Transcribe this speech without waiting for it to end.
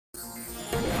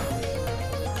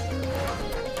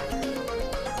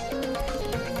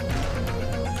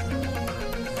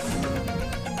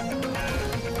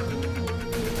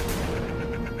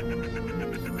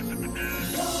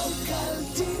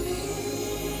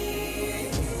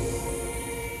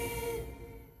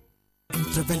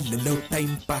ఇంటర్వెల్లో time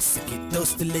pass కి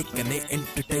దోస్తు లేకనే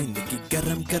ఎంటర్టైన్ కి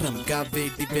గరం గరం గా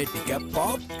వేడి వేడిగా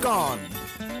popcorn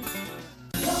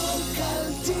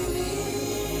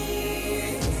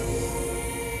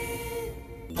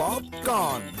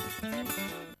popcorn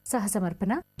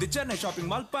సహసమర్పణ the Chennai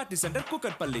shopping mall party centre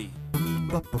Kukatpally.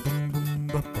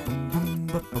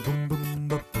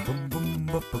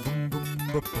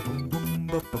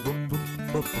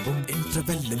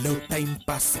 ఇంటర్వెల్లో time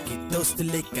pass కి దోస్తు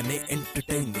లేకనే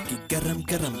ఎంటర్టైన్ కి గరం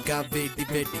గరం గా వేడి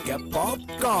వేడిగా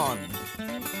popcorn.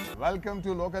 Welcome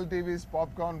to local TVs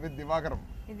popcorn with Divakaram.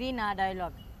 ఇది నా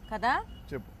డైలాగ్ కదా.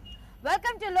 చెప్పు.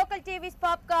 Welcome to local TVs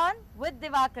popcorn with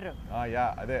Divakaram.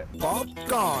 అదే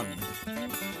పాప్కార్న్.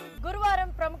 గురువారం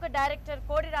ప్రముఖ డైరెక్టర్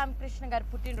కోడి రామకృష్ణ గారి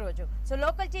పుట్టినరోజు. సో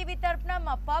లోకల్ టీవీ తరఫున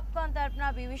మా పాప్కార్న్ తరఫున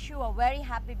we wish you a very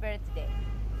happy birthday.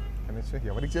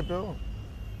 ఎవరికి చెప్పావు?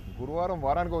 గురువారం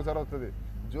వారానికి ఒకసారి వస్తుంది.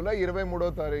 జూలై 23వ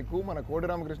తారీఖు మన కోడి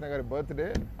రామకృష్ణ గారి బర్త్డే.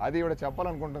 అది ఇవిడ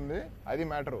చెప్పాలనుకుంటుంది. అది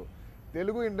మ్యాటరు.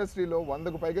 తెలుగు ఇండస్ట్రీలో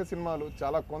 100కు పైగా సినిమాలు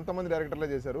చాలా కొంతమంది డైరెక్టర్లే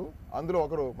చేశారు. అందులో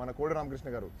ఒకరు మన కోడి రామకృష్ణ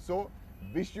గారు. So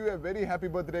wish you a very happy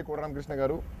birthday కోడి రామకృష్ణ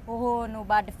గారు. ఓహో, నువ్వు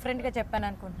బాగా డిఫరెంట్గా చెప్పాను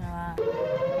అనుకుంటున్నావా?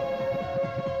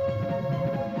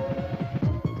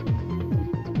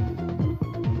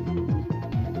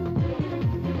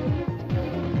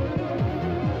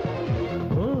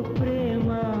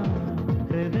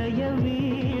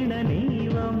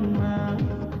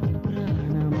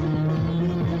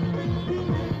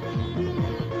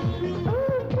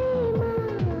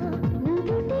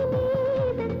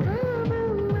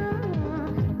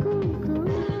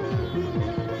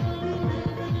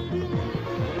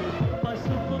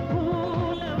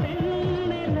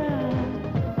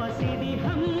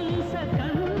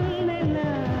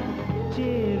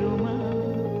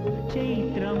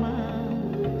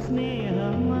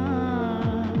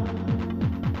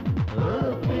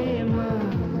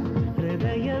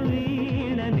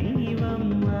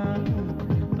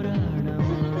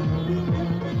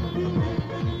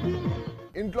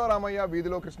 ఇంట్లో రామయ్య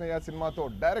వీధిలో కృష్ణయ్య సినిమాతో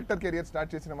డైరెక్టర్ కెరియర్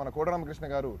స్టార్ట్ చేసిన మన కోడి రామకృష్ణ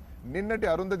గారు నిన్నటి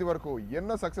అరుంధతి వరకు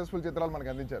ఎన్నో సక్సెస్ఫుల్ చిత్రాలు మనకు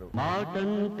అందించారు.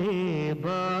 మాటంటే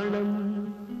బాణం,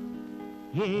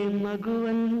 ఏ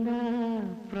మగువన్నా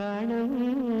ప్రాణం,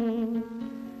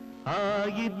 ఆ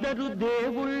ఇద్దరు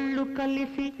దేవుళ్ళు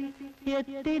కలిసి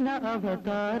ఎత్తిన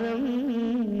అవతారం.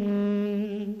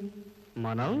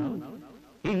 మనం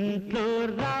ఇంట్లో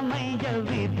రామయ్య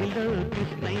వీధిలో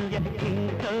కృష్ణయ్య,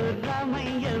 ఇంట్లో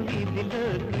రామయ్య వీధిలో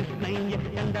కృష్ణయ్య.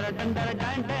 టండర టండర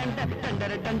డాండ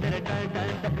టండర టండర డాండ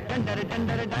టండర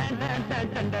టండర డాండ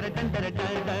టండర టండర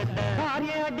డాండ.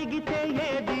 భార్య అడిగితే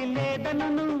ఏది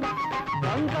లేదనను,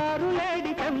 బంగారు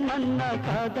లేడి తెమ్మన్న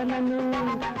కాదనను.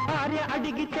 భార్య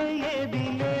అడిగితే ఏది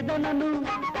లేదనను,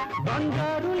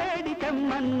 బంగారు లేడి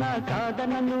తెమ్మన్న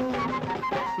కాదనను.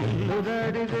 ఇల్లు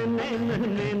దాడితే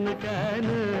నేను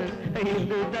కాను,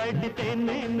 ఇల్లు దాటితే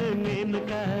నేను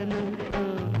కాను.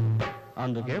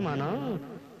 అందుకే మనం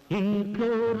ఇంట్లో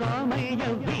రామయ్య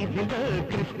వీధిలో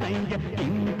కృష్ణయ్య,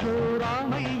 ఇంట్లో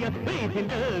రామయ్య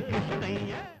వీధిలో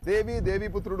కృష్ణయ్య.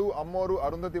 దేవీపుత్రుడు, అమ్మోరు,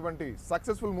 అరుంధతి వంటి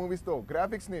సక్సెస్ఫుల్ మూవీస్ తో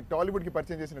గ్రాఫిక్స్ ని టాలీవుడ్ కి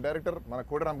పరిచయం చేసిన డైరెక్టర్ మన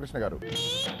కోడి రామకృష్ణ గారు.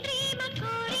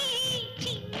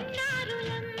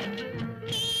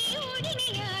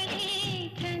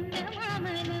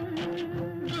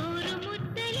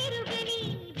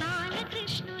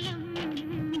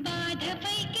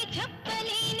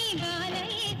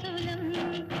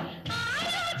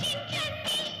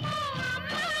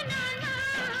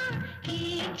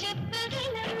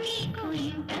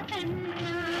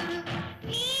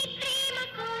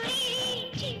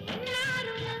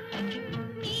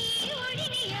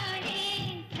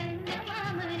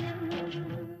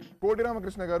 కోడి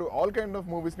రామకృష్ణ గారు ఆల్ కైండ్ ఆఫ్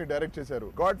మూవీస్ ని డైరెక్ట్ చేశారు.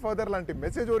 గాడ్ ఫాదర్ లాంటి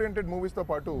మెసేజ్ ఓరియంటెడ్ మూవీస్ తో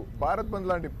పాటు భారత్ బంద్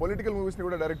లాంటి పొలిటికల్ మూవీస్ ని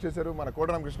కూడా డైరెక్ట్ చేశారు మన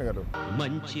కోడి రామకృష్ణ గారు.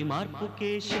 మంచి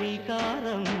మార్పుకే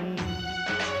శ్రీకారం,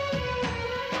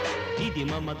 ఇది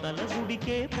మమతల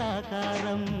గుడికే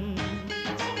ప్రాకారం.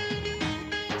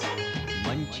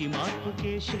 మంచి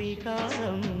మార్పుకే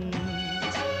శ్రీకారం,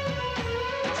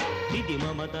 ఇది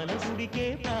మమతల గుడికే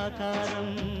ప్రాకారం.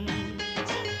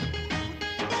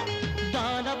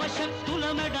 దానవ శక్తుల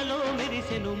మెడలో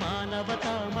మెరిసెను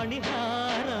మానవతా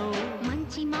మణిహారం.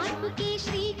 మంచి మార్పుకే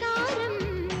శ్రీకారం,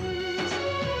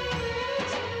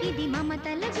 ఇది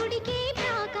మమతల గుడికే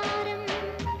ప్రాకారం.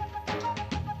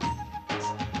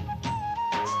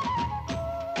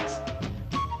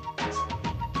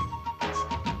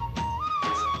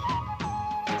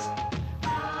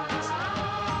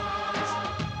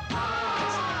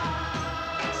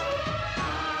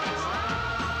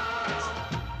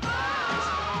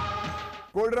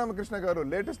 కోడి రామకృష్ణ గారు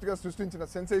లేటెస్ట్ గా సృష్టించిన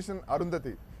సెన్సేషన్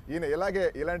అరుంధతి. ఈయన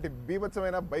ఇలాంటి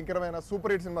బీభత్సమైన భయంకరమైన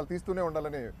సూపర్ హిట్ సినిమాలు తీస్తూనే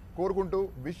ఉండాలని కోరుకుంటూ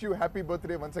wish you happy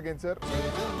birthday once again sir.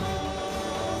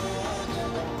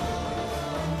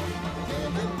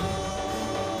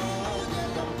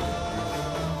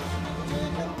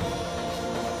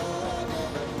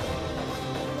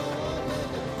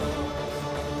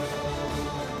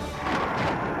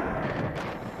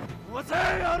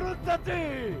 Arundhati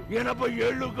 80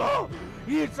 ఏళ్లుగా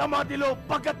ఈ సమాధిలో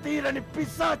పగ తీరని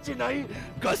పిశాచినై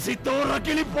కసితో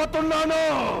రగిలిపోతున్నాను.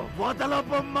 వదల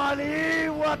బొమ్మాలి,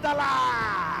 వదలా.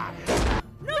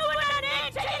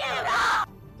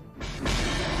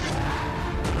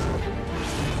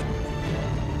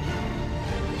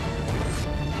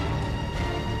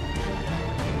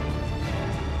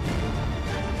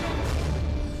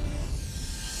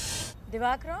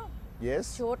 దివాకరం, yes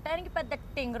చూడటానికి పెద్ద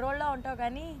టింగరోళ్ళ ఉంటావు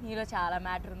కానీ నీలో చాలా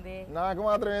మ్యాటర్ ఉంది. నాకు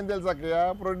మాత్రం ఏం తెలుసు అక్కయ్య,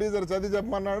 ప్రొడ్యూసర్ చదివి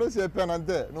చెప్పమన్నాడు, చెప్పాను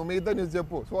అంతే. నువ్వు మిగతా న్యూస్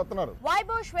చెప్పు, చూస్తున్నారు.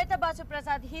 వైభవ్, శ్వేత బాసు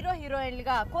ప్రసాద్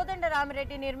హీరోయిన్లుగా కోదండ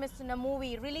రామిరెడ్డి నిర్మిస్తున్న మూవీ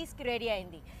రిలీజ్ కి రెడీ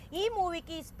అయింది. ఈ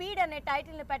మూవీకి స్పీడ్ అనే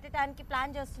టైటిల్ ని పెట్టడానికి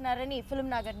ప్లాన్ చేస్తున్నారని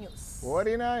ఫిల్మ్ నగర్ న్యూస్.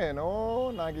 ఓరినా ఏనో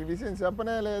నాకు ఈ విషయం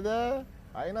చెప్పనే లేదా.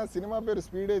 అయినా సినిమా పేరు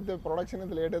స్పీడ్ అయితే ప్రొడక్షన్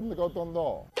ఇంత లేట్ ఎందుకు అవుతుందో.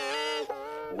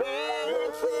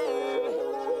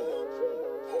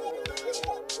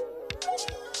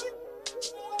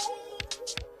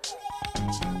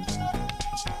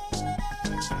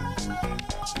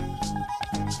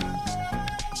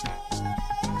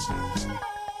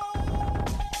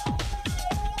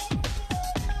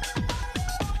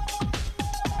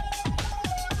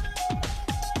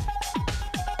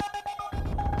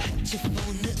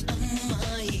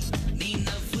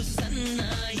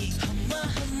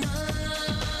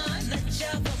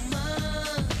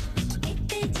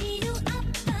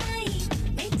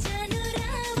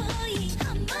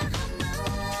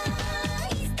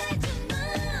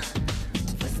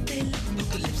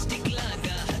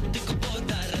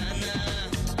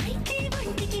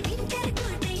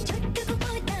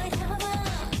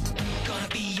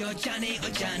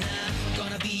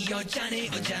 जाने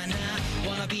ओ जाना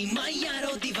wanna be my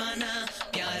यारो दीवाना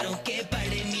प्यारों के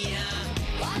बड़े मियां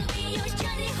wanna be your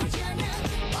जाने हो जाना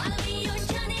wanna be your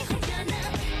जाने हो जाना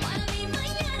wanna be my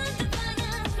यारो दीवाना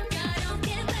प्यारों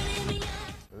के बड़े मियां.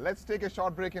 Let's take a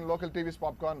short break in local TV's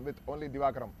Popcorn with only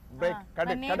Divakaram. Break. Cut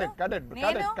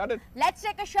it. Let's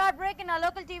take a short break in our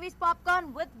local TV's Popcorn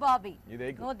with Bobby.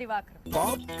 No Divakaram.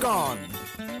 Popcorn.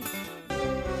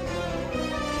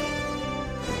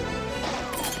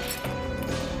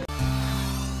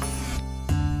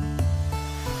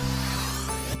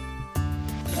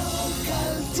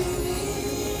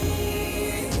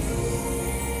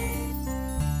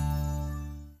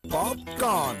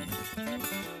 Popcorn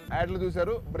యాడ్లు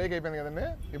చూశారు, break అయిపోయింది కదండి.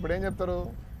 ఇప్పుడు ఏం చెప్తారు?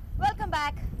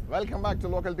 Welcome back to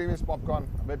local TVs popcorn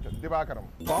with Divakaram.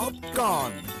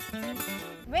 Popcorn.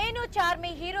 Venu,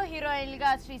 Charmi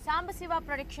హీరోయిన్లుగా Shri Sambasiva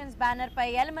productions banner పై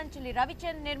యలమంచిలి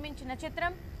రవిచంద్ నిర్మించిన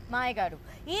చిత్రం మాయగాడు.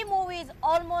 ఈ movie is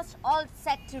almost all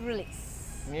set to release.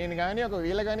 నేను కానీ ఒక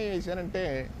వీళ్ళ కానీ వేసానంటే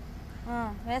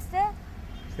వేస్తే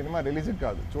సినిమా రిలీజ్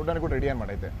కాదు, చూడడానికి కూడా రెడీ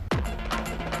అనమాట. అయితే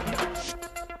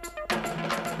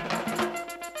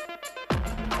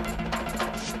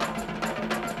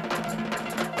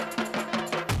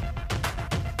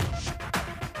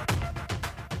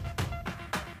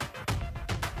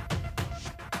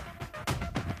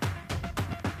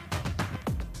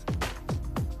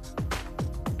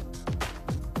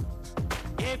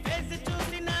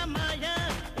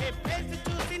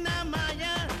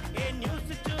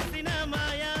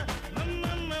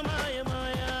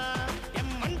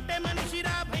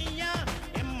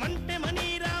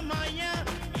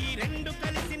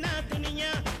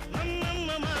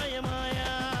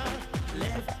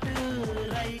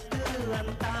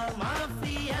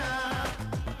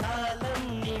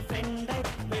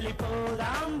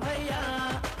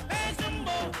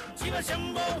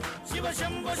శంభో శివ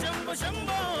శంభో శంభో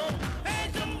శంభో హే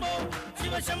శంభో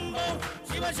శివ శంభో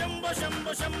శివ శంభో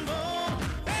శంభో శంభో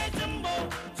హే శంభో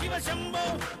శివ శంభో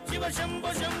శివ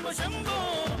శంభో శంభో శంభో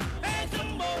హే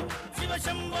శంభో శివ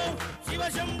శంభో శివ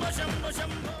శంభో శంభో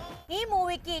శంభో. ఈ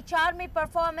మూవీకి Charmi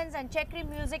performance and Chakri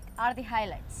music or the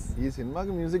highlights. ఈ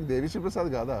సినిమాకి మ్యూజిక్ దేవిశ్రీ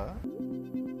ప్రసాద్ కాదా?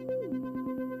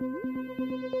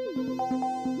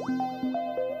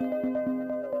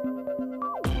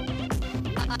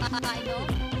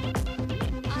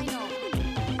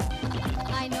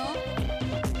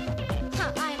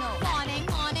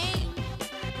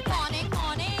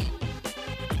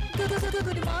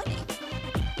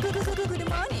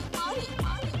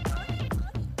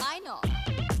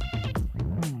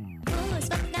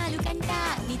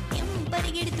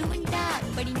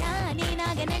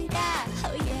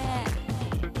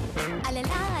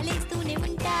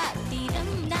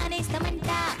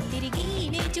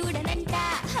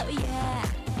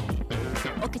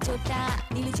 ఒక చోట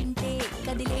నిలుచుంటే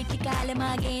కదిలేటి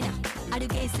కాలమాగేనా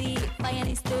అడుగేసి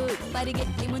పయనిస్తూ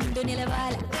పరిగెత్తి ముందు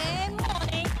నిలవాల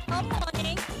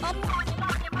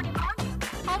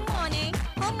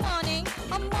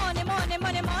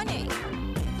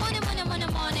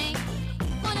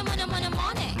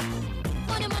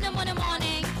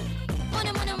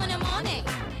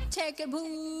Take a boo.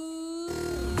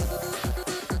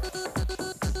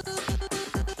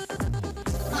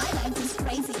 My life is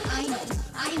crazy, I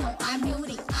know, I'm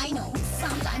beauty, I know.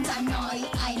 Sometimes I'm naughty,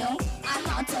 I know, I'm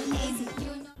not so lazy,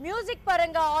 you know. Music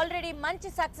పరంగా already మంచి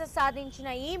success సాధించిన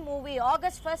ఈ మూవీ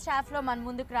ఆగస్ట్ ఫస్ట్ హాఫ్లో మన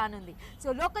ముందుకు రానుంది. సో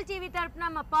లోకల్ టీవీ తరఫున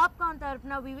మా పాప్కార్న్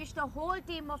తరఫున we wish the whole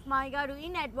team of మాయగాడు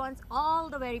in advance all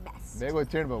the very best. బేగ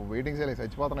వచ్చేయండి బాబు, వెయిటింగ్ చేయలేక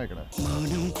చచ్చిపోతున్నాం ఇక్కడ.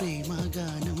 మౌనం ప్రేమ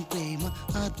గానం ప్రేమ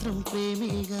ఆత్రం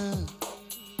ప్రేమేగా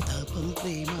తాపం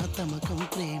ప్రేమ తమకం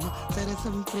ప్రేమ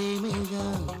సరసం ప్రేమేగా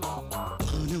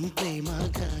మౌనం ప్రేమ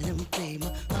గానం ప్రేమ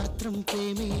ఆత్రం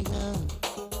ప్రేమేగా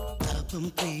తాపం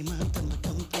ప్రేమ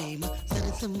తమకం ప్రేమ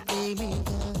సరసం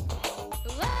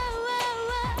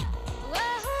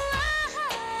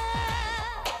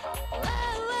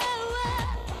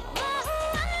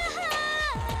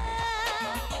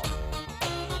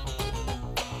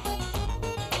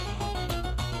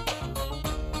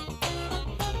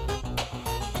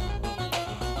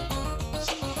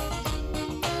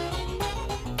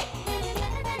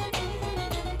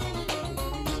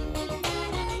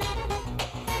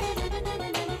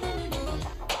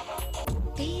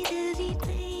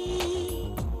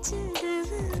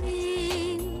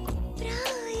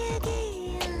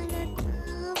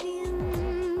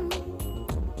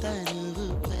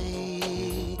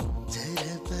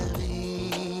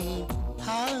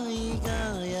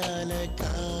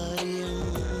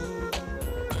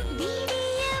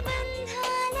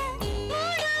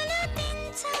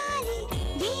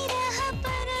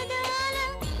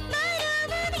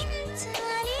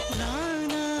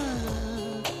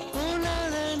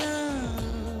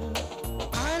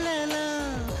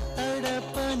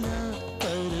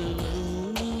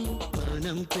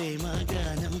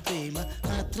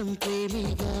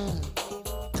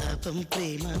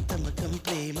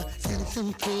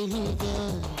ప్రేమేగా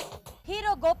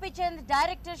hero Gopichand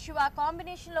director Shiva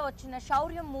combination లో వచ్చిన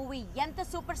శౌర్యం మూవీ ఎంత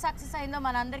సూపర్ సక్సెస్ అయిందో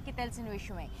మనందరికీ తెలిసిన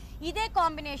విషయమే. ఇదే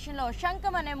కాంబినేషన్ లో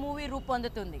శంఖం అనే మూవీ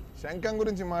రూపొందుతుంది. శంఖం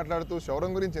గురించి మాట్లాడుతూ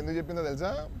శౌర్యం గురించి ఎందుకు చెప్పిందో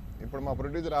తెలుసా? ఇప్పుడు మా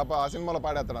ప్రొడ్యూసర్ ఆ సినిమాలో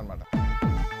పాడేస్తాడు అనమాట.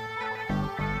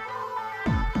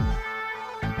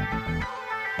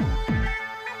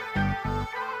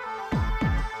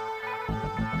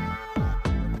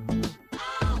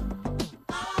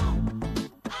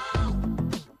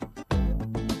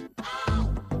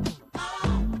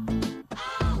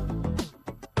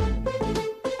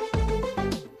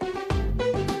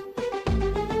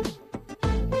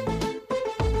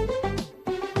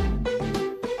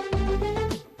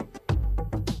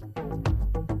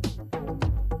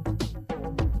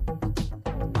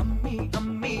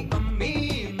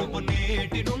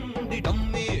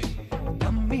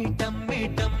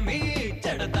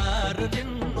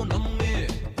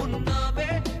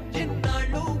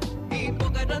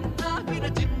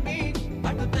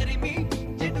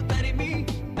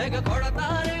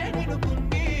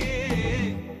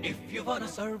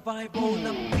 Survive all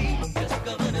of me, just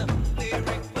come and humbly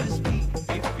request me.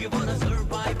 If you wanna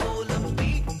survive all of me,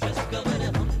 just come and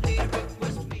humbly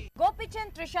request me.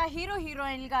 Gopichand Trisha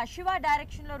heroine గా శివ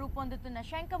డైరెక్షన్ లో రూపొందుతున్న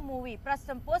శంఖం మూవీ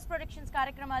ప్రస్తుతం పోస్ట్ ప్రొడక్షన్స్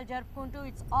కార్యక్రమాలు జరుపుకుంటూ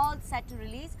it's all set to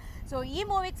release. So ఈ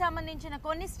మూవీకి సంబంధించిన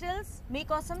కొన్ని స్టిల్స్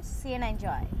మీకోసం సీన్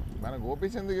ఎంజాయ్. మన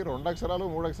గోపీచంద్ 2 అక్షరాలు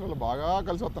 3 అక్షరాలు బాగా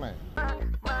కలిసి వస్తున్నాయి.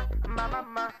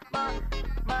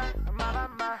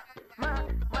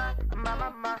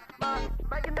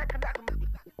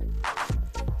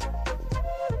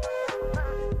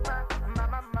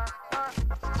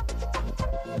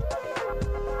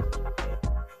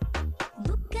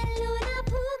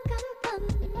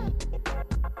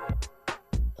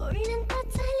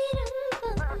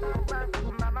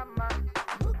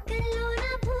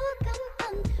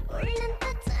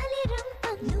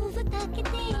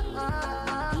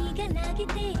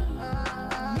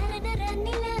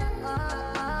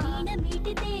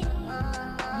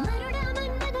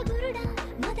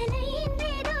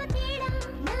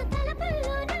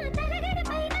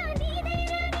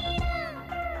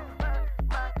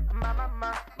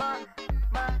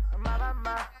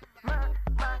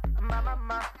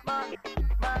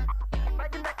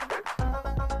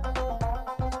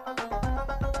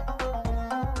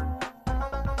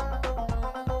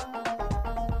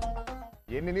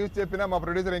 ఎన్ని న్యూస్ చెప్పినా మా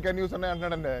ప్రొడ్యూసర్ ఇంకా న్యూస్ ఉన్నాయి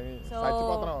అంటున్నాడండి.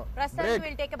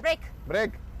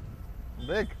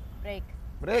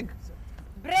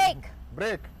 Break.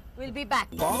 We'll be back.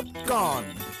 Popcorn.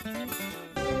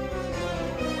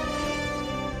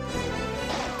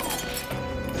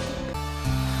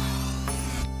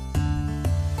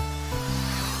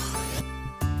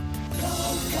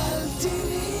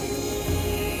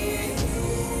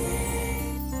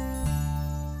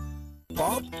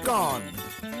 Popcorn.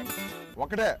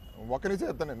 ఒక్క నిమిషం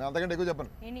చెప్తాను నేను, అంతకంటే ఎక్కువ చెప్పను.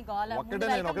 ఒక్కటే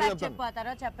నేను ఒకటే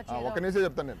చెప్తాను. ఒక్క నిమిషం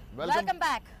చెప్తాను నేను. Welcome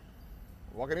back.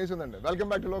 ఒక నిమిషం ఉందండి. Welcome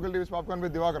back to local TVs popcorn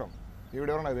with Divakaram.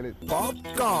 ఈవిడెవరో నాకు తెలియదు.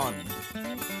 Popcorn.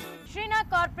 Srinath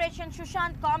corporation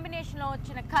Sushant combination లో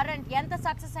వచ్చిన కరెంట్ ఎంత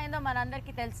సక్సెస్ అయిందో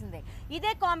మనందరికీ తెలిసిందే.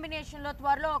 ఇదే కాంబినేషన్ లో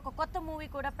త్వరలో ఒక కొత్త మూవీ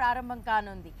కూడా ప్రారంభం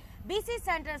కానుంది. బీసీ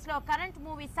సెంటర్స్ లో కరెంట్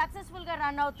మూవీ సక్సెస్ఫుల్ గా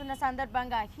రన్ అవుతున్న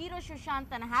సందర్భంగా హీరో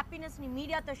సుశాంత్ తన హ్యాపీనెస్ ని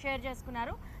మీడియాతో షేర్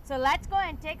చేసుకున్నారు. So let's go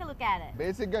and take a look at it.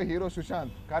 Basic గా హీరో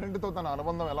సుశాంత్ కరెంట్ తో తన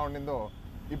అనుబంధం ఎలా ఉండిందో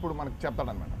ఇప్పుడు మనకు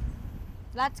చెప్తాడన్నమాట.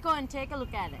 Let's go and take a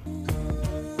look at it.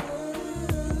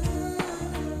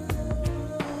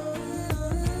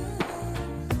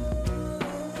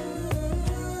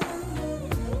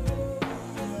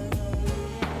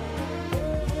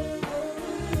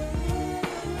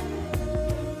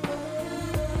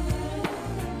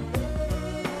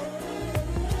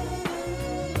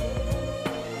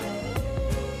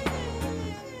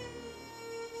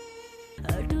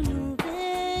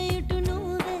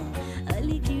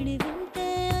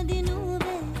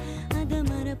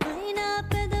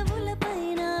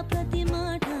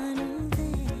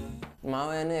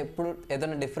 మావయ్యనే ఎప్పుడు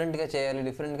ఏదైనా డిఫరెంట్గా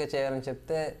చేయాలని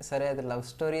చెప్తే సరే అది లవ్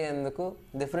స్టోరీ ఎందుకు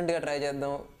డిఫరెంట్గా ట్రై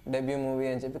చేద్దాం డెబ్యూ మూవీ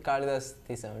అని చెప్పి Kalidas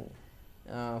తీసామండి.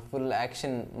 Full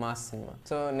action mass cinema.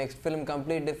 So next film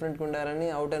complete డిఫరెంట్గా ఉండాలని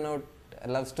out and out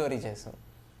love story చేసాం.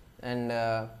 అండ్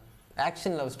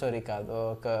యాక్షన్ లవ్ స్టోరీ కాదు,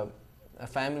 ఒక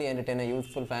ఫ్యామిలీ ఎంటర్టైనర్,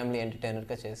 యూత్ఫుల్ ఫ్యామిలీ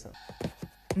ఎంటర్టైనర్గా చేసాం.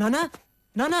 నానా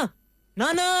నానా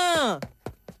నానా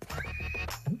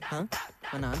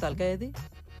మా నాన్న తలకాయది.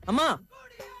 అమ్మా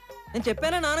నేను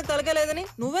చెప్పానా నాన్నకు తలకాయ లేదని,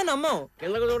 నువ్వే నమ్మావు.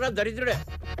 కిందకు కూడా దరిద్రుడే.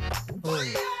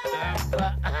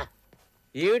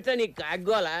 ఏమిటా నీ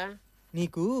కాగ్గోలా?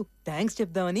 నీకు థ్యాంక్స్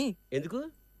చెప్దామని. ఎందుకు?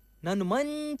 నన్ను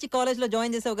మంచి కాలేజ్లో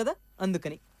జాయిన్ చేసావు కదా,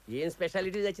 అందుకని. ఏం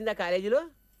స్పెషాలిటీస్ వచ్చిందా కాలేజీలో?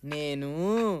 నేను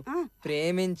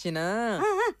ప్రేమించిన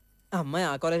అమ్మాయి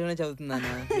ఆ కాలేజీలోనే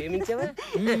చదువుతున్నానా. ప్రేమించావా?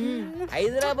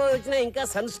 హైదరాబాద్ వచ్చినా ఇంకా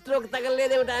సన్ స్ట్రోక్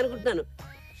తగలలేదేమిటా అనుకుంటున్నాను.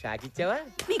 షాక్ ఇచ్చావా?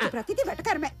 మీకు ప్రతిదీ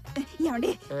వెటకరమే.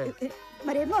 ఏమండి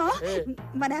మరేమో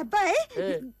మన అబ్బాయి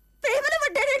ప్రేమలో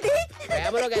పడ్డాడండి.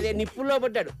 ప్రేమలో అదే నిప్పుల్లో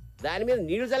పడ్డాడు. దాని మీద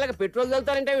నీళ్లు చల్లక పెట్రోల్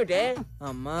చల్లుతారంటే.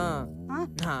 అమ్మా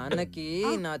నాన్నకి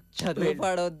నా చదువు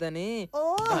పాడవద్దని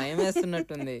భయం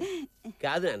వేస్తున్నట్టుంది.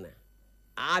 కాదు నాన్న,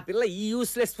 ఆ పిల్ల ఈ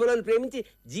యూస్లెస్ ఫోన్ ప్రేమించి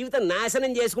జీవితం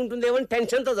నాశనం చేసుకుంటుందేమో అని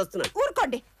టెన్షన్ తో వస్తున్నాను.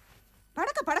 ఊరుకోండి.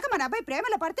 పడక మన అబ్బాయి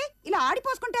ప్రేమలో పడితే ఇలా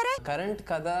ఆడిపోసుకుంటారే. కరెంట్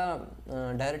కథ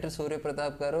డైరెక్టర్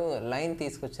సూర్యప్రతాప్ గారు లైన్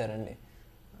తీసుకొచ్చారండి.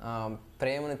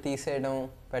 ప్రేమను తీసేయడం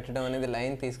పెట్టడం అనేది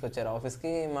లైన్ తీసుకొచ్చారు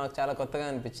ఆఫీస్కి. మాకు చాలా కొత్తగా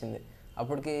అనిపించింది.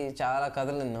 అప్పటికి చాలా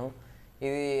కథలు విన్నాం,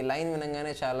 ఇది లైన్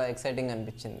వినగానే చాలా ఎక్సైటింగ్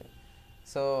అనిపించింది.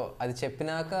 సో అది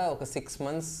చెప్పినాక ఒక 6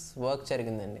 months వర్క్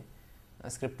జరిగిందండి,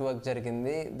 స్క్రిప్ట్ వర్క్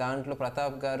జరిగింది. దాంట్లో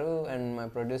ప్రతాప్ గారు అండ్ మా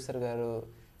ప్రొడ్యూసర్ గారు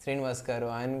శ్రీనివాస్ గారు,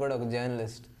 ఆయన కూడా ఒక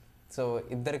జర్నలిస్ట్. సో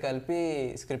ఇద్దరు కలిపి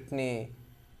స్క్రిప్ట్ని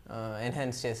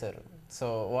ఎన్హాన్స్ చేశారు. సో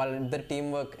వాళ్ళిద్దరు టీమ్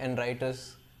వర్క్ అండ్ రైటర్స్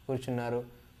కూర్చున్నారు,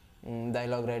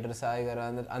 డైలాగ్ రైటర్ సాయి గారు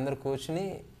అందరు కూర్చుని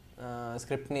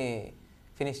స్క్రిప్ట్ని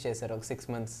ఫినిష్ చేశారు ఒక 6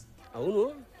 months. అవును,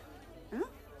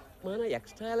 మన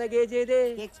ఎక్స్ట్రా లగేజ్ ఏదే?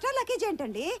 ఎక్స్ట్రా లగేజ్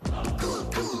ఏంటండి?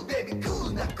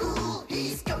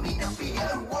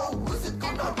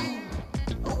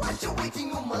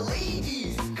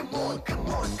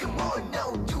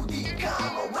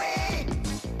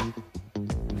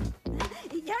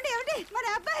 మన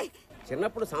అబ్బాయి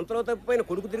చిన్నప్పుడు సంతలో తప్పిపోయిన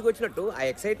కొడుకు తిరిగి వచ్చినట్టు ఆ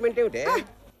ఎక్సైట్మెంట్ ఏమిటే?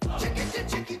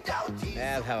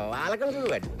 వాళ్ళకం చూడు.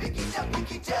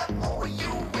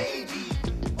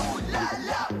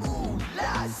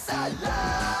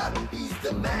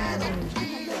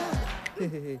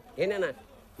 ఏనా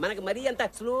మనకి మరీ అంత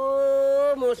స్లో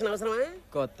మోషన్ అవసరమా?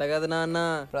 కొత్త కదా నాన్న.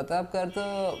 ప్రతాప్ గారితో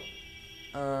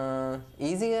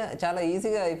చాలా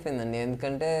ఈజీగా అయిపోయిందండి.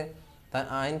 ఎందుకంటే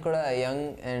ఆయన కూడా యంగ్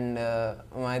అండ్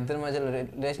మా ఇద్దరి మధ్యలో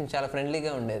రిలేషన్ చాలా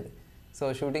ఫ్రెండ్లీగా ఉండేది. సో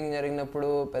షూటింగ్ జరిగినప్పుడు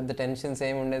పెద్ద టెన్షన్స్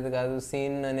ఏమి ఉండేది కాదు.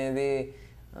 సీన్ అనేది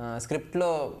స్క్రిప్ట్లో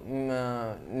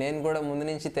నేను కూడా ముందు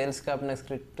నుంచి తెలుసు కాబట్టి నాకు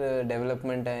స్క్రిప్ట్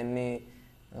డెవలప్మెంట్ అవన్నీ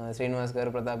శ్రీనివాస్ గారు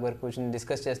ప్రతాప్ గారు కూర్చొని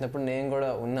డిస్కస్ చేసినప్పుడు నేను కూడా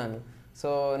ఉన్నాను. సో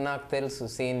నాకు తెలుసు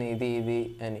సీన్ ఇది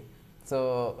అని. సో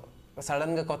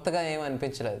సడన్గా కొత్తగా ఏం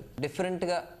అనిపించలేదు.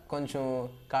 డిఫరెంట్గా కొంచెం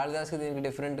కాళిదాస్కి దీనికి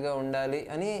డిఫరెంట్గా ఉండాలి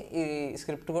అని ఈ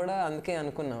స్క్రిప్ట్ కూడా అందుకే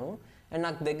అనుకున్నాము. అండ్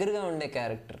నాకు దగ్గరగా ఉండే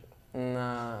క్యారెక్టర్, నా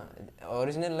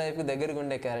ఒరిజినల్ లైఫ్కి దగ్గరగా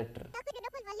ఉండే క్యారెక్టర్.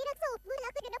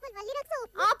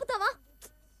 ఆపుతావా?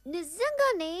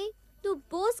 నిజంగానే నువ్వు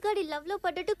బోస్ గాడి లవ్ లో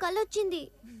పడ్డట్టు కళ్ళొచ్చింది.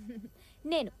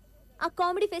 నేను ఆ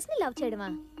కామెడీ ఫేస్ ని లవ్ చేయడమా?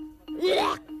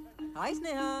 హాయ్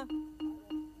స్నేహ.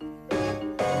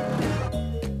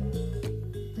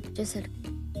 వచ్చేసాడు.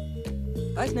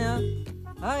 హాయ్ స్నేహ.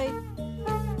 హాయ్.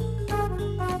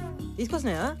 తీసుకో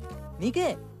స్నేహ, నీకే.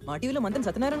 మా టీవీలో మంత్రి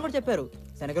సత్యనారాయణ కూడా చెప్పారు,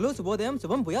 శనగలు శుభోదయం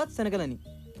శుభం భూయాత్ శనగలని.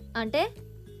 అంటే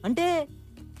అంటే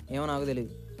ఏమో నాకు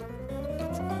తెలియదు.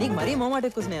 నీకు మరీ మోమాట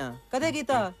ఎక్కువ స్నేహ. కదే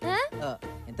గీత,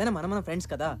 ఎంతైనా మన ఫ్రెండ్స్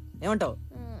కదా, ఏమంటావు?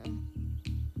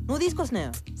 నువ్వు తీసుకో స్నేహ.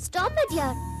 స్టాప్ ఇట్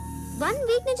యార్. 1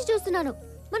 వీక్ నుంచి చూస్తున్నాను,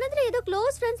 మనందరం ఏదో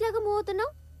క్లోజ్ ఫ్రెండ్స్ లాగా మూవ్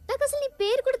అవుతున్నావు. నాకు అసలు నీ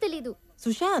పేరు కూడా తెలియదు.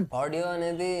 సుశాంత్. ఆడియో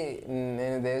అనేది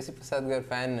నేను దేవిశ్రీ ప్రసాద్ గారి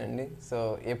ఫ్యాన్ అండి. సో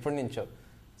ఎప్పటి నుంచో,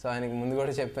 సో ఆయనకి ముందు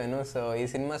కూడా చెప్పాను. సో ఈ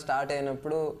సినిమా స్టార్ట్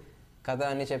అయినప్పుడు కథ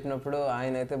అని చెప్పినప్పుడు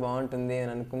ఆయన అయితే బాగుంటుంది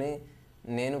అని అనుకుని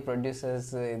నేను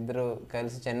ప్రొడ్యూసర్స్ ఇద్దరు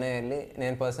కలిసి చెన్నై వెళ్ళి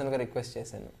నేను పర్సనల్గా రిక్వెస్ట్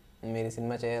చేశాను, మీరు ఈ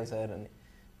సినిమా చేయాలి సార్ అని.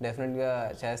 డెఫినెట్గా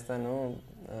చేస్తాను,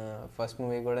 ఫస్ట్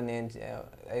మూవీ కూడా నేను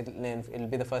ఇల్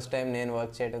బి ద ఫస్ట్ టైం నేను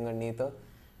వర్క్ చేయడం కూడా నీతో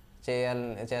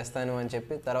చేస్తాను అని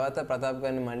చెప్పి తర్వాత ప్రతాప్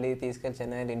గారిని మళ్ళీ తీసుకెళ్ళి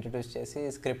చెన్నైలో ఇంట్రడ్యూస్ చేసి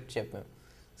స్క్రిప్ట్ చెప్పాం.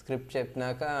 స్క్రిప్ట్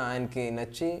చెప్పినాక ఆయనకి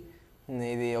నచ్చి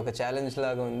ఇది ఒక ఛాలెంజ్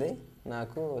లాగా ఉంది,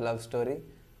 నాకు లవ్ స్టోరీ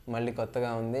మళ్ళీ కొత్తగా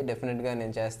ఉంది, డెఫినెట్గా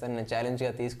నేను చేస్తాను, నేను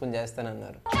ఛాలెంజ్గా తీసుకుని చేస్తాను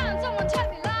అన్నారు.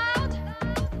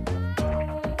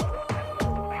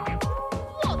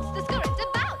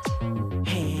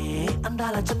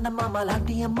 అందాల చందమామ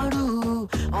లాంటి అమ్మడు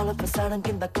ఆల్ ఆఫ్ సడన్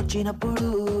కిందకొచ్చినప్పుడు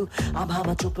ఆ భామ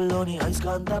చూపులోని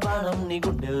అయస్కాంత బాణం నీ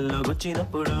గుండెల్లో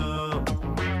వచ్చినప్పుడు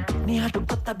నీ అటు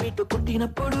కొత్త బీటు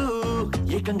కొట్టినప్పుడు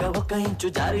ఏకంగా 1 ఇంచు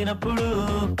జారినప్పుడు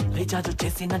రీఛార్జ్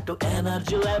చేసినట్టు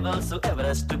ఎనర్జీ లెవెల్స్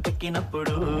ఎవరెస్ట్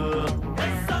ఎక్కినప్పుడు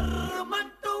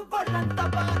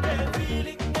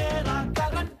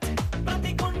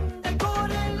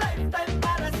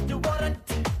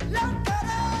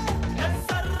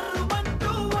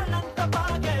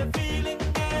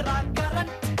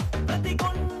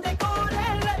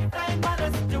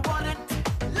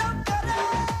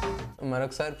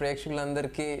మరొకసారి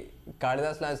ప్రేక్షకులందరికీ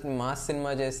కాళిదాస్ లాంటి మాస్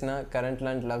సినిమా చేసిన, కరెంట్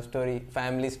లాంటి love story,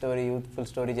 family story, youthful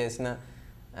story చేసిన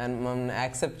అండ్ మమ్మల్ని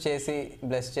యాక్సెప్ట్ చేసి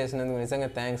బ్లెస్ చేసినందుకు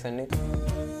నిజంగా థ్యాంక్స్ అండి.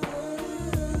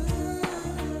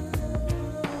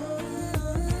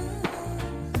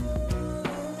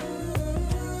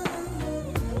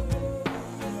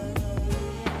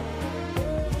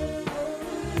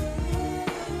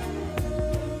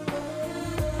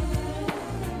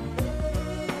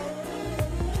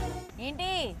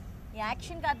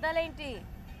 యాక్షన్కి అద్దాలేంటి?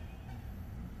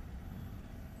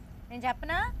 నేను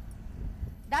చెప్పనా?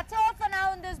 That's all for now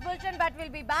in this bulletin, but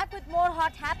we'll be back with more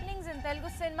hot happenings in Telugu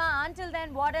cinema. Until then,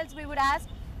 what else we would ask?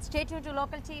 Stay tuned to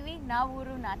Local TV, Na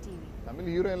Uru Na TV. Tamil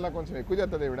heroine లా కొంచెం ఎక్కువ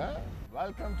చేస్తుంది ఈవిడ.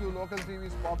 Welcome to local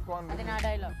TVs popcorn. అది నా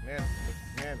dialogue.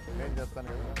 నేను చేస్తాను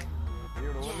కదా.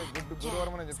 ఈవిడ ఓన్లీ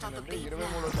గురువారం అని చెప్పిందంటే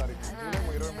 23వ తారీఖు,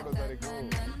 23వ తారీఖు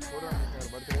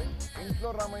బర్త్డే. ఇంట్లో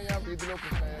రామయ్య వీధిలో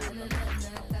కృష్ణయ్య.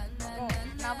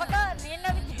 నవ్వక నేను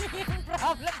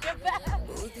ప్రాబ్లం చెప్పా.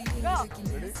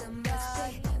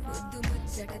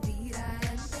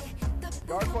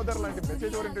 గాడ్ ఫాదర్ లాంటి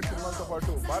మెసేజ్ ఓరియంటెడ్ సినిమాలతో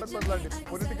పాటు భారత్ బంద్ లాంటి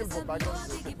పొలిటికల్ బ్యాక్గ్రౌండ్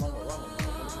సినిమా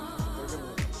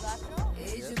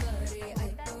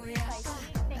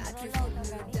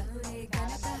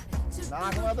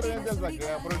నాకు మాత్రం ఏం తెలుసా,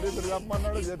 ప్రొడ్యూసర్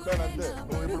చెప్పమన్నాడు చెప్పాను అంతే.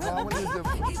 నువ్వు ఇప్పుడు మామూలు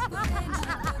చెప్పు.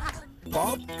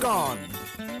 పాప్కార్న్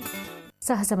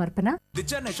సహ సమర్పణ the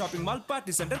Chennai shopping mall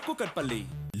party centre Kukatpally.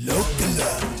 Local